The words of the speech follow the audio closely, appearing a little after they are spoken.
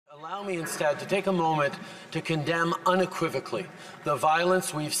Allow me instead to take a moment to condemn unequivocally the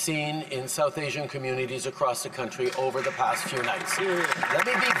violence we've seen in South Asian communities across the country over the past few nights. Let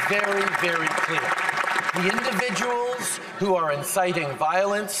me be very, very clear. The individuals who are inciting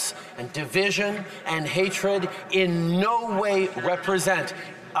violence and division and hatred in no way represent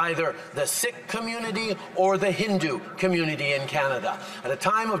either the Sikh community or the Hindu community in Canada. At a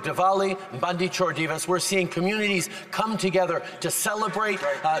time of Diwali and Bandi Chor Divas, we're seeing communities come together to celebrate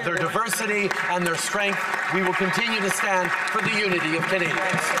their diversity and their strength. We will continue to stand for the unity of Canadians.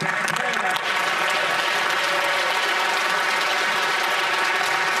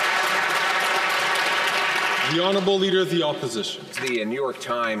 The Honourable Leader of the Opposition. The New York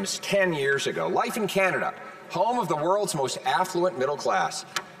Times 10 years ago. Life in Canada, home of the world's most affluent middle class.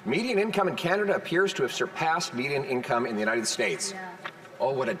 Median income in Canada appears to have surpassed median income in the United States.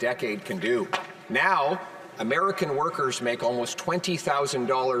 Oh, what a decade can do. Now, American workers make almost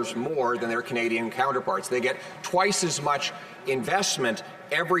 $20,000 more than their Canadian counterparts. They get twice as much investment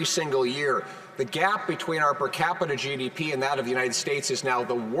every single year. The gap between our per capita GDP and that of the United States is now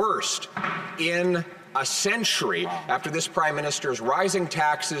the worst in a century after this Prime Minister's rising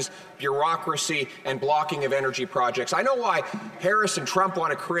taxes, bureaucracy, and blocking of energy projects. I know why Harris and Trump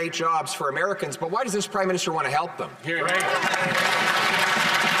want to create jobs for Americans, but why does this Prime Minister want to help them? Here. The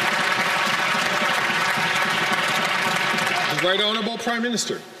Right Honourable Prime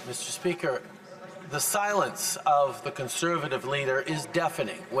Minister. Mr. Speaker, the silence of the Conservative leader is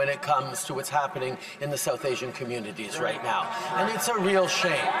deafening when it comes to what's happening in the South Asian communities right now. And it's a real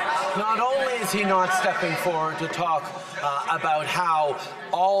shame. Not only is he not stepping forward to talk about how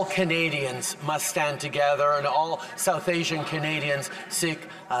all Canadians must stand together and all South Asian Canadians, Sikh,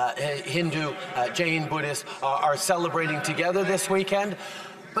 Hindu, Jain, Buddhist, are celebrating together this weekend,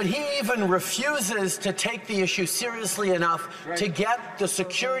 but he even refuses to take the issue seriously enough to get the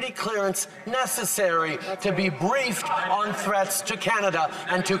security clearance necessary to be briefed on threats to Canada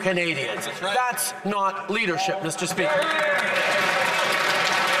and to Canadians. That's not leadership, Mr. Speaker.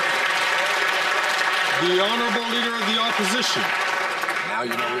 The Honourable Leader of the Opposition.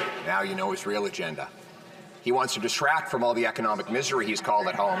 Now you know his real agenda. He wants to distract from all the economic misery he's called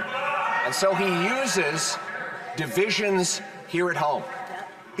at home. And so he uses divisions here at home.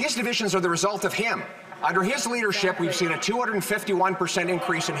 These divisions are the result of him. Under his leadership, we've seen a 251%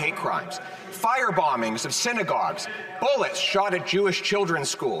 increase in hate crimes, fire bombings of synagogues, bullets shot at Jewish children's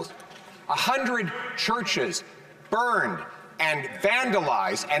schools, 100 churches burned and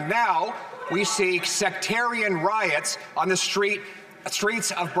vandalized, and now we see sectarian riots on the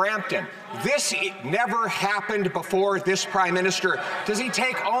streets of Brampton. This never happened before this Prime Minister. Does he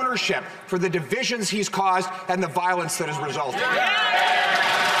take ownership for the divisions he's caused and the violence that has resulted?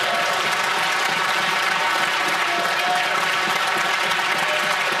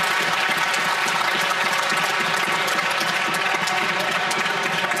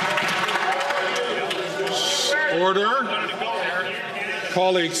 Order.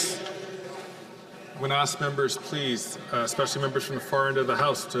 Colleagues, I'm going to ask members, please, especially members from the far end of the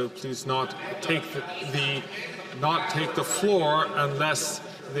House, to please not take the floor unless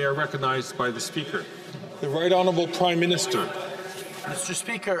they are recognized by the Speaker. The Right Honourable Prime Minister. Mr.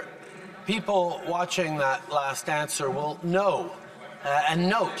 Speaker, people watching that last answer will know and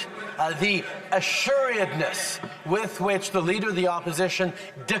note the assuredness with which the Leader of the Opposition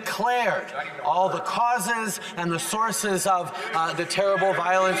declared all the causes and the sources of the terrible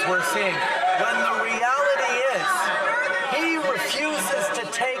violence we're seeing, when the reality is he refuses to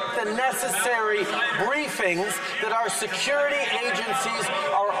take the necessary briefings that our security agencies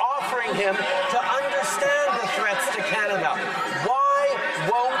are offering him to understand the threats to Canada. Why